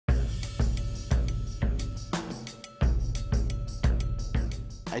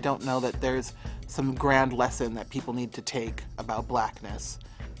I don't know that there's some grand lesson that people need to take about blackness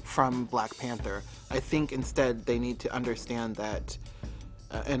from Black Panther. I think instead they need to understand that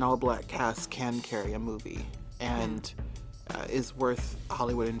an all-black cast can carry a movie and is worth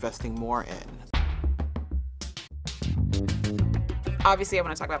Hollywood investing more in. Obviously, I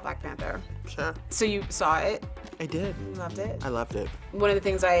want to talk about Black Panther. Sure. So you saw it? I did. You loved it? I loved it. One of the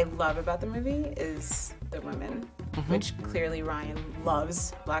things I love about the movie is the women, which clearly Ryan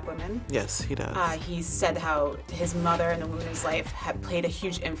loves black women. Yes, he does. He said how his mother and the women in his life had played a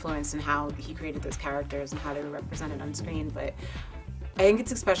huge influence in how he created those characters and how they were represented on screen. But I think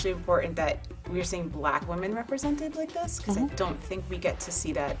it's especially important that we're seeing black women represented like this, because I don't think we get to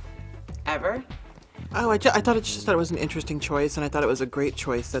see that ever. Oh, I thought it was an interesting choice, and I thought it was a great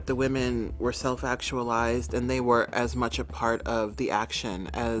choice that the women were self-actualized and they were as much a part of the action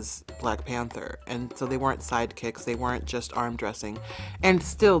as Black Panther. And so they weren't sidekicks, they weren't just arm dressing. And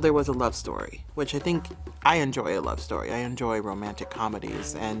still there was a love story, which I think I enjoy a love story. I enjoy romantic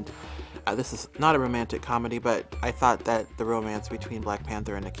comedies, and this is not a romantic comedy, but I thought that the romance between Black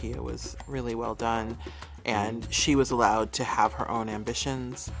Panther and Nakia was really well done. And she was allowed to have her own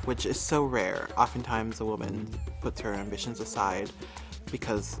ambitions, which is so rare. Oftentimes a woman puts her ambitions aside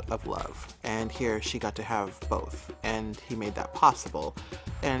because of love. And here she got to have both, and he made that possible.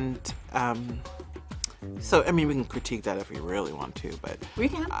 And so, I mean, we can critique that if we really want to, but we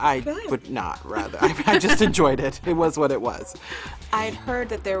can. I would not, rather. I just enjoyed it. It was what it was. I'd heard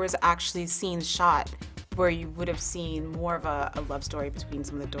that there was actually scenes shot where you would have seen more of a love story between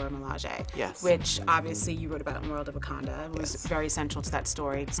some of the Dora Milaje. Yes. Which obviously you wrote about in World of Wakanda. It was very central to that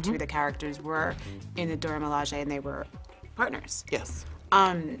story because two of the characters were in the Dora Milaje and they were partners. Yes.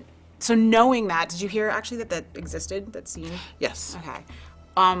 So knowing that, did you hear actually that existed, that scene? Yes. Okay.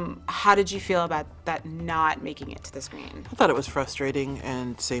 How did you feel about that not making it to the screen? I thought it was frustrating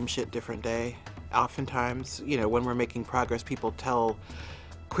and same shit, different day. Oftentimes, you know, when we're making progress, people tell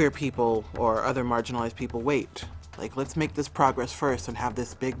queer people or other marginalized people, wait, like, let's make this progress first and have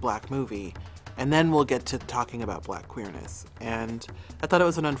this big black movie, and then we'll get to talking about black queerness. And I thought it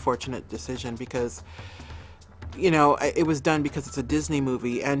was an unfortunate decision because, you know, it was done because it's a Disney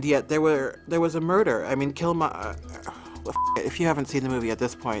movie, and yet there was a murder. I mean, if you haven't seen the movie at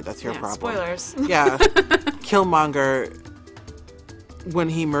this point, that's your problem. Spoilers. Yeah. Killmonger, when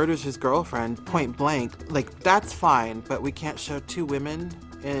he murders his girlfriend point blank, like, that's fine, but we can't show two women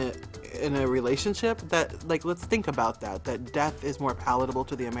in a relationship. That, like, let's think about that death is more palatable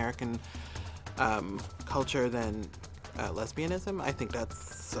to the American culture than lesbianism. I think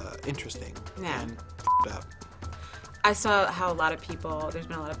that's interesting and up. I saw how a lot of people, there's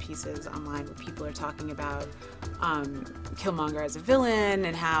been a lot of pieces online where people are talking about Killmonger as a villain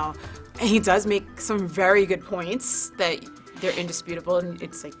and how he does make some very good points that they're indisputable, and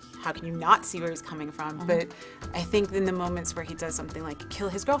it's like, how can you not see where he's coming from? But I think in the moments where he does something like kill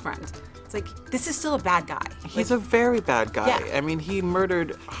his girlfriend, it's like, this is still a bad guy. He's a very bad guy. Yeah. I mean, he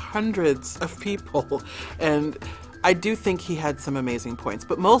murdered hundreds of people, and I do think he had some amazing points,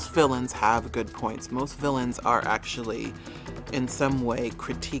 but most villains have good points. Most villains are actually in some way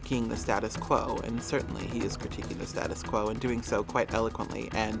critiquing the status quo, and certainly he is critiquing the status quo and doing so quite eloquently.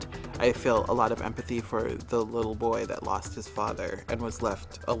 And I feel a lot of empathy for the little boy that lost his father and was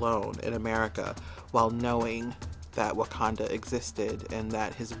left alone in America while knowing that Wakanda existed and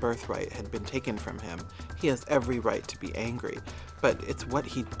that his birthright had been taken from him. He has every right to be angry, but it's what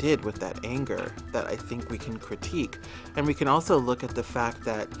he did with that anger that I think we can critique. And we can also look at the fact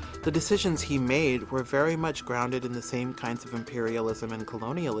that the decisions he made were very much grounded in the same kinds of imperialism and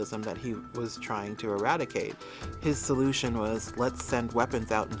colonialism that he was trying to eradicate. His solution was, let's send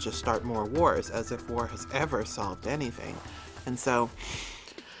weapons out and just start more wars, as if war has ever solved anything. And so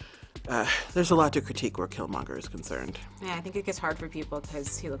there's a lot to critique where Killmonger is concerned. Yeah, I think it gets hard for people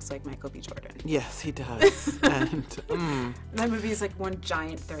because he looks like Michael B. Jordan. Yes, he does. And that movie is like one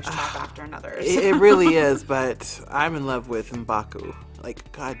giant thirst trap after another. It really is, but I'm in love with M'Baku. Like,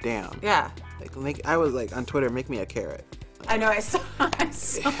 goddamn. Yeah. Like, I was like on Twitter, make me a carrot. I know, I saw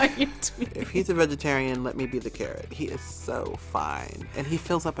you tweet. If he's a vegetarian, let me be the carrot. He is so fine. And he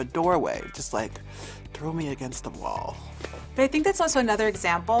fills up a doorway, just like, throw me against the wall. But I think that's also another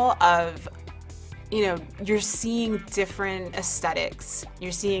example of, you know, you're seeing different aesthetics.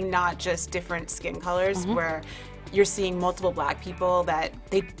 You're seeing not just different skin colors, where you're seeing multiple Black people that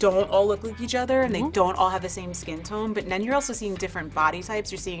they don't all look like each other and they don't all have the same skin tone, but then you're also seeing different body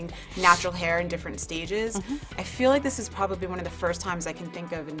types. You're seeing natural hair in different stages. I feel like this is probably one of the first times I can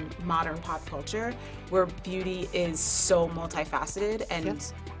think of in modern pop culture where beauty is so multifaceted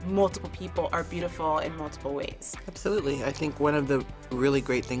and multiple people are beautiful in multiple ways. Absolutely. I think one of the really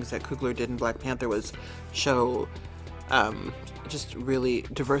great things that Coogler did in Black Panther was show just really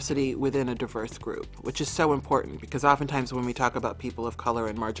diversity within a diverse group, which is so important because oftentimes when we talk about people of color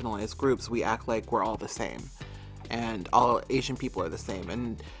and marginalized groups, we act like we're all the same and all Asian people are the same.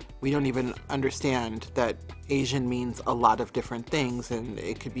 And we don't even understand that Asian means a lot of different things, and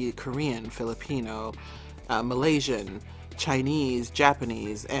it could be Korean, Filipino, Malaysian, Chinese,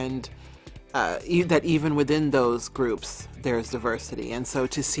 Japanese, and that even within those groups there's diversity. And so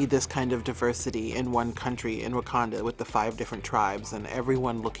to see this kind of diversity in one country, in Wakanda, with the 5 different tribes and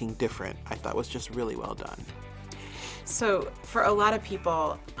everyone looking different, I thought was just really well done. So for a lot of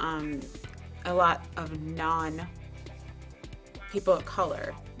people, a lot of non-people of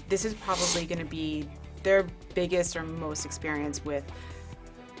color, this is probably going to be their biggest or most experience with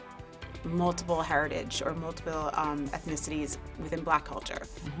multiple heritage or multiple ethnicities within Black culture,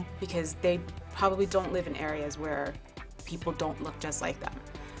 because they probably don't live in areas where people don't look just like them.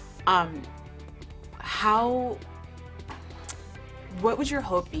 What would your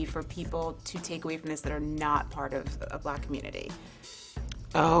hope be for people to take away from this that are not part of a Black community?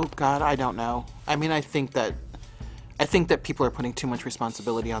 Oh God, I don't know. I mean, I think that people are putting too much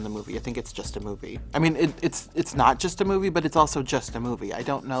responsibility on the movie. I think it's just a movie. I mean, it's not just a movie, but it's also just a movie. I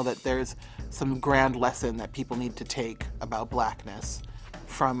don't know that there's some grand lesson that people need to take about Blackness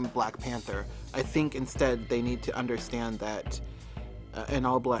from Black Panther. I think instead they need to understand that an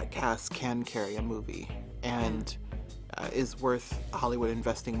all-Black cast can carry a movie and is worth Hollywood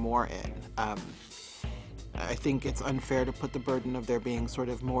investing more in. I think it's unfair to put the burden of there being sort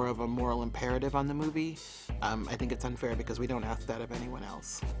of more of a moral imperative on the movie. I think it's unfair because we don't ask that of anyone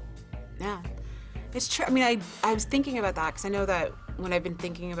else. Yeah, it's true. I mean, I was thinking about that because I know that when I've been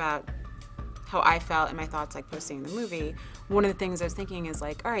thinking about how I felt and my thoughts like posting the movie, one of the things I was thinking is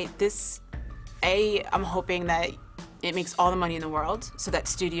like, all right, I'm hoping that it makes all the money in the world so that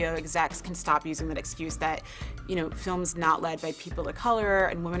studio execs can stop using that excuse that, films not led by people of color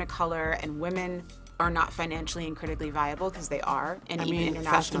and women of color and women are not financially and critically viable, because they are, and even internationally.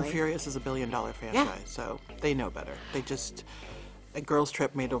 Fast and Furious is $1 billion franchise, so they know better. A Girls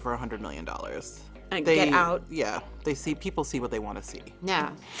Trip made over $100 million. And Get Out. Yeah, people see what they want to see.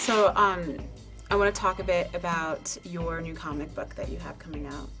 Yeah. So I want to talk a bit about your new comic book that you have coming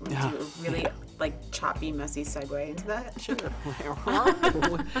out. Want to do a really choppy, messy segue into that? Sure.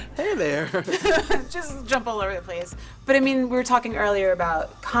 Hey there. Just jump all over the place. But I mean, we were talking earlier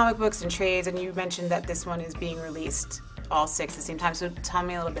about comic books and trades, and you mentioned that this one is being released all 6 at the same time. So tell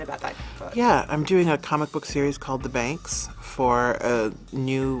me a little bit about that book. Yeah, I'm doing a comic book series called The Banks for a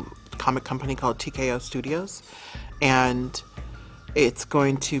new comic company called TKO Studios. And it's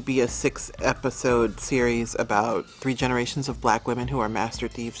going to be a 6-episode series about 3 generations of Black women who are master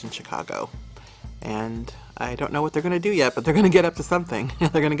thieves in Chicago. And I don't know what they're going to do yet, but they're going to get up to something. They're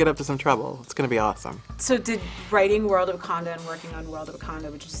going to get up to some trouble. It's going to be awesome. So did writing World of Wakanda and working on World of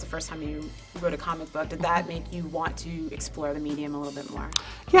Wakanda, which is the first time you wrote a comic book, did that make you want to explore the medium a little bit more?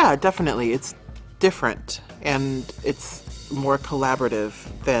 Yeah, definitely. It's different, and it's more collaborative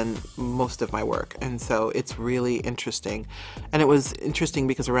than most of my work, and so it's really interesting. And it was interesting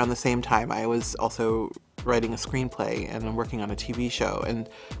because around the same time I was also writing a screenplay and I'm working on a TV show, and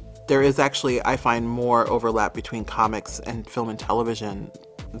there is actually, I find, more overlap between comics and film and television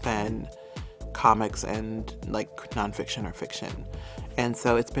than comics and nonfiction or fiction. And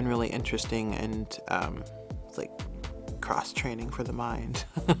so it's been really interesting, and it's like cross-training for the mind.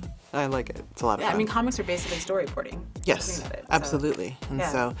 I like it. It's a lot of fun. I mean, comics are basically storyboarding. Yes, absolutely.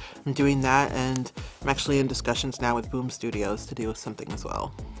 So I'm doing that, and I'm actually in discussions now with Boom Studios to do something as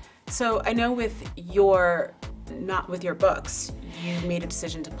well. So I know with not with your books, you made a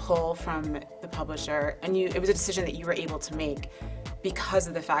decision to pull from the publisher, and it was a decision that you were able to make because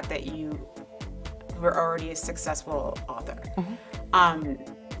of the fact that you were already a successful author.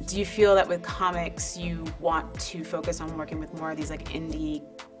 Do you feel that with comics you want to focus on working with more of these indie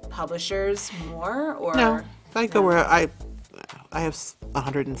publishers more, or no? I go where I have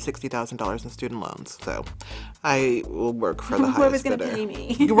 $160,000 in student loans, so I will work for the highest Whoever's bidder. Whoever's going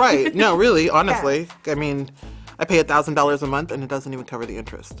to pay me. Right? No, really, honestly. Yeah. I mean, I pay $1,000 a month, and it doesn't even cover the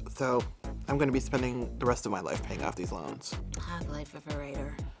interest. So I'm going to be spending the rest of my life paying off these loans. The life of a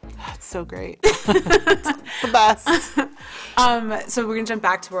writer. That's so great. The best. So we're going to jump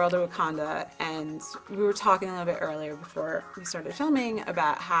back to World of Wakanda, and we were talking a little bit earlier before we started filming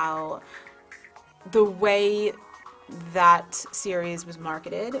about how the way that series was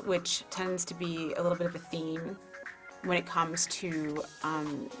marketed, which tends to be a little bit of a theme when it comes to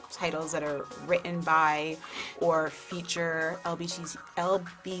titles that are written by or feature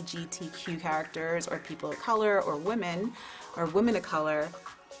LGBTQ characters or people of color or women of color,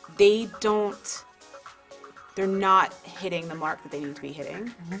 they're not hitting the mark that they need to be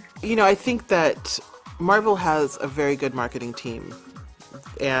hitting. You know, I think that Marvel has a very good marketing team,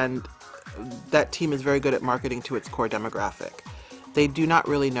 and that team is very good at marketing to its core demographic. They do not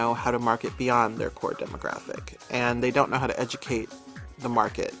really know how to market beyond their core demographic, and they don't know how to educate the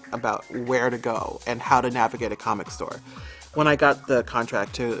market about where to go and how to navigate a comic store. When I got the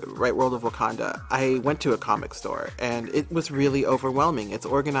contract to write World of Wakanda, I went to a comic store, and it was really overwhelming. It's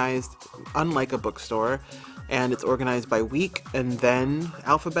organized unlike a bookstore, and it's organized by week and then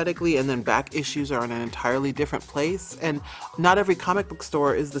alphabetically, and then back issues are in an entirely different place, and not every comic book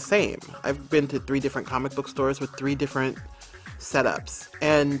store is the same. I've been to 3 different comic book stores with 3 different setups,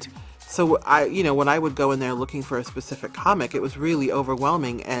 and so when I would go in there looking for a specific comic, it was really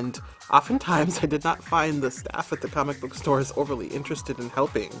overwhelming, and oftentimes I did not find the staff at the comic book stores overly interested in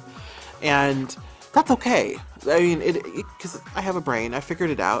helping, and that's okay. I mean, because I have a brain, I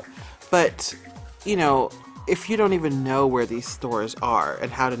figured it out, but if you don't even know where these stores are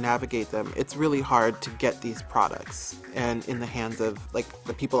and how to navigate them, it's really hard to get these products and in the hands of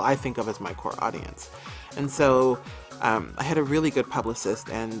the people I think of as my core audience. And so I had a really good publicist,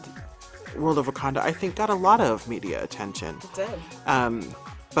 and World of Wakanda, I think, got a lot of media attention. It did.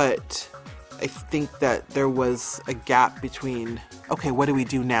 But I think that there was a gap between, okay, what do we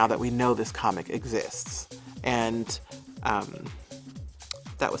do now that we know this comic exists? And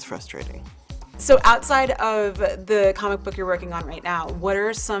that was frustrating. So outside of the comic book you're working on right now, what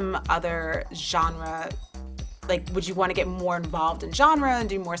are some other genre, would you want to get more involved in genre and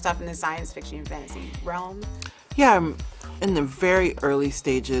do more stuff in the science fiction and fantasy realm? Yeah, I'm in the very early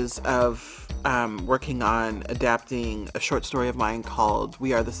stages of working on adapting a short story of mine called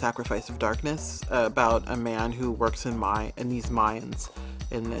We Are the Sacrifice of Darkness, about a man who works in these mines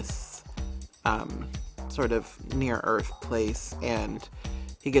in this sort of near-Earth place, and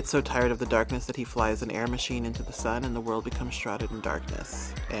he gets so tired of the darkness that he flies an air machine into the sun, and the world becomes shrouded in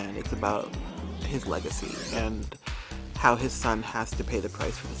darkness. And it's about his legacy and how his son has to pay the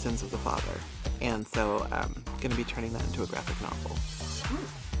price for the sins of the father. And so I'm going to be turning that into a graphic novel.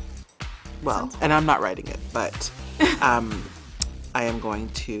 Well, and I'm not writing it, but I am going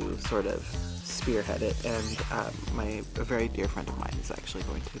to sort of spearhead it, and a very dear friend of mine is actually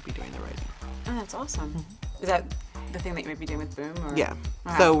going to be doing the writing. Oh, that's awesome. Mm-hmm. Is that the thing that you might be doing with Boom? Or? Yeah.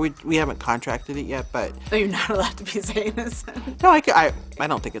 Wow. So we haven't contracted it yet, but... Oh, you're not allowed to be saying this? No, I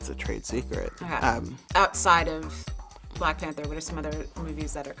don't think it's a trade secret. Okay. Outside of Black Panther, what are some other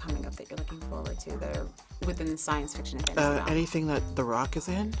movies that are coming up that you're looking forward to that are within the science fiction and fantasy realm? Anything that The Rock is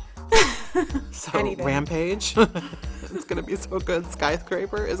in. So Anything. Rampage. It's going to be so good.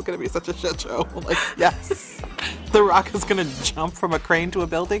 Skyscraper is going to be such a shit show. Yes. The Rock is going to jump from a crane to a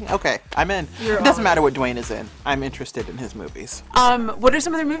building? Okay, I'm in. It doesn't matter what Dwayne is in. I'm interested in his movies. What are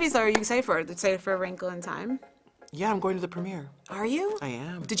some other movies that are you excited for? Excited for A Wrinkle in Time? Yeah, I'm going to the premiere. Are you? I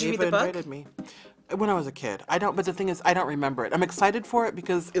am. Did you read Ava the book? Invited me. When I was a kid. But the thing is, I don't remember it. I'm excited for it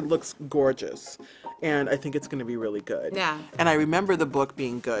because it looks gorgeous, and I think it's going to be really good. Yeah. And I remember the book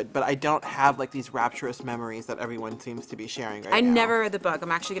being good, but I don't have these rapturous memories that everyone seems to be sharing right now. I never read the book.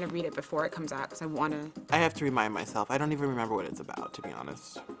 I'm actually going to read it before it comes out because I want to. I have to remind myself. I don't even remember what it's about, to be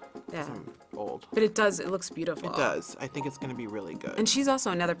honest. Yeah. I'm old. But it does. It looks beautiful. It does. I think it's going to be really good. And she's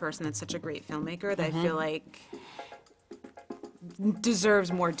also another person that's such a great filmmaker that I feel like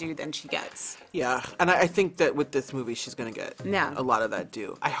deserves more due than she gets. Yeah, and I think that with this movie, she's going to get a lot of that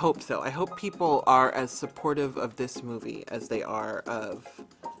due. I hope so. I hope people are as supportive of this movie as they are of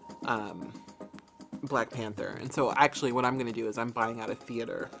Black Panther. And so actually what I'm going to do is I'm buying out a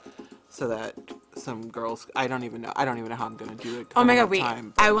theater so that some girls, I don't even know how I'm going to do it. Oh my God, wait.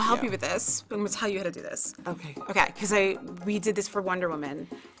 I will help you with this. I'm going to tell you how to do this. Okay. Okay, because we did this for Wonder Woman.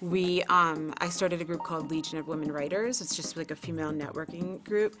 I started a group called Legion of Women Writers. It's just a female networking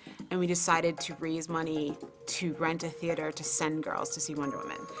group, and we decided to raise money to rent a theater to send girls to see Wonder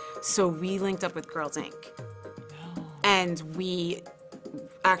Woman. So we linked up with Girls Inc. And we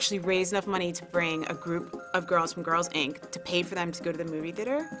actually raised enough money to bring a group of girls from Girls Inc. to pay for them to go to the movie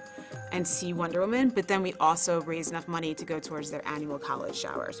theater and see Wonder Woman, but then we also raised enough money to go towards their annual college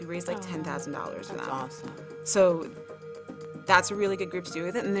showers. We raised $10,000 for them. That's awesome. So that's a really good group to do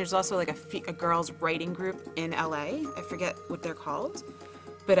with it. And there's also like a girls writing group in LA. I forget what they're called.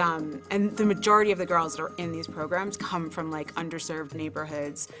 But and the majority of the girls that are in these programs come from like underserved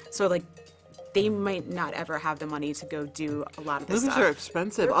neighborhoods. So like they might not ever have the money to go do a lot of this Movies stuff. are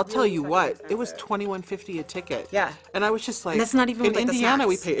expensive. I'll tell you what, it was $21.50 a ticket. Yeah. And I was just like, and that's not even in like Indiana the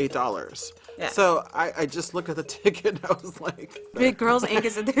we snacks. pay $8. Yeah. So I just looked at the ticket and I was like, But Girls Inc.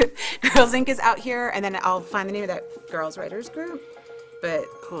 Girls Inc. is out here, and then I'll find the name of that girls writers group. But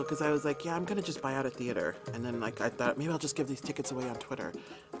cool, because I was like, yeah, I'm gonna just buy out a theater, and then like I thought maybe I'll just give these tickets away on Twitter,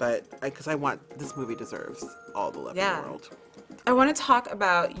 but because I want this movie deserves all the love in the world. I want to talk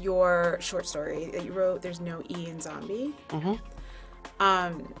about your short story that you wrote. There's no E in zombie.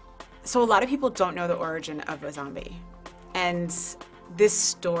 So a lot of people don't know the origin of a zombie, and this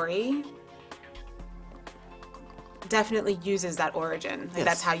story definitely uses that origin. Like, Yes.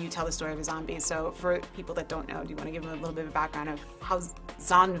 That's how you tell the story of a zombie. So for people that don't know, do you want to give them a little bit of a background of how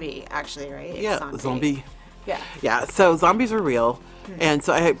zombie actually, right? It's Yeah, zombie. Yeah. Yeah, so zombies are real. And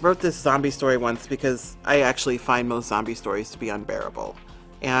so I wrote this zombie story once because I actually find most zombie stories to be unbearable.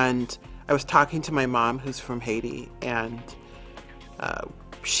 And I was talking to my mom, who's from Haiti, and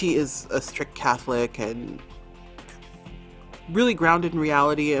she is a strict Catholic and really grounded in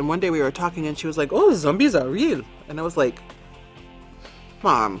reality. And one day we were talking and she was like, oh, zombies are real. And I was like,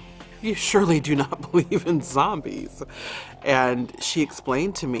 Mom, you surely do not believe in zombies. And she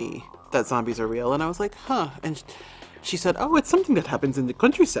explained to me that zombies are real. And I was like, huh. And she said, oh, it's something that happens in the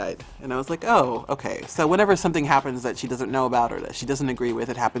countryside. And I was like, oh, okay. So whenever something happens that she doesn't know about or that she doesn't agree with,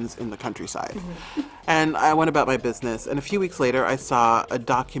 it happens in the countryside. And I went about my business. And a few weeks later, I saw a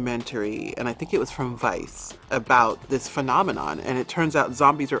documentary, and I think it was from Vice, about this phenomenon. And it turns out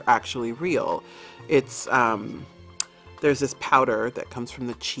zombies are actually real. It's, there's this powder that comes from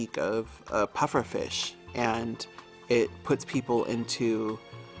the cheek of a pufferfish, and it puts people into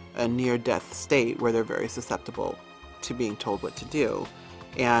a near-death state where they're very susceptible to being told what to do.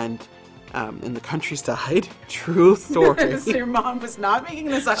 And in the countryside, true story. So your mom was not making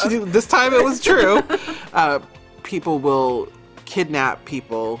this up. This time it was true. People will kidnap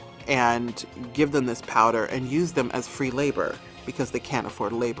people and give them this powder and use them as free labor because they can't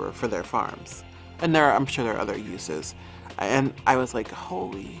afford labor for their farms. And I'm sure there are other uses. And I was like,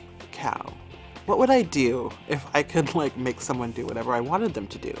 holy cow. What would I do if I could like make someone do whatever I wanted them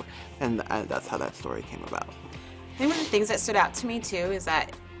to do? And that's how that story came about. I think one of the things that stood out to me too is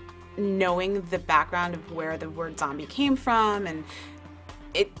that knowing the background of where the word zombie came from, and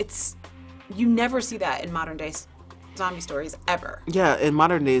it's you never see that in modern day zombie stories ever. Yeah, in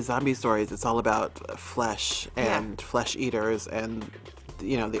modern day zombie stories, it's all about flesh and flesh eaters and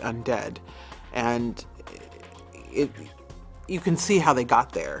the undead, and you can see how they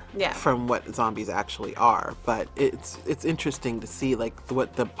got there from what zombies actually are, but it's interesting to see like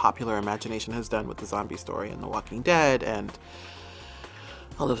what the popular imagination has done with the zombie story and The Walking Dead and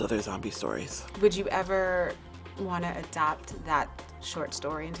all those other zombie stories. Would you ever want to adapt that short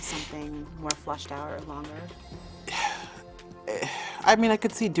story into something more fleshed out or longer? I mean, I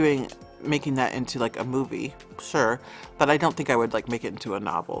could see making that into like a movie, sure, but I don't think I would like make it into a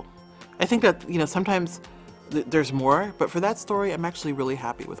novel. I think that, sometimes there's more, but for that story, I'm actually really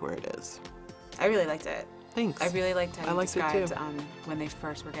happy with where it is. I really liked it. Thanks. I really liked how you described it too. When they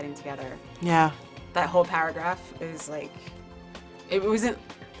first were getting together. Yeah. That whole paragraph is like, it wasn't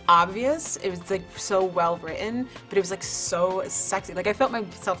obvious. It was like so well written, but it was like so sexy. Like I felt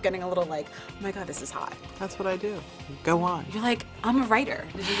myself getting a little like, oh my God, this is hot. That's what I do. Go on. You're like, I'm a writer.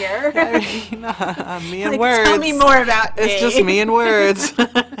 Did you hear? Me and like, words. Tell me more about me. It's just me and words.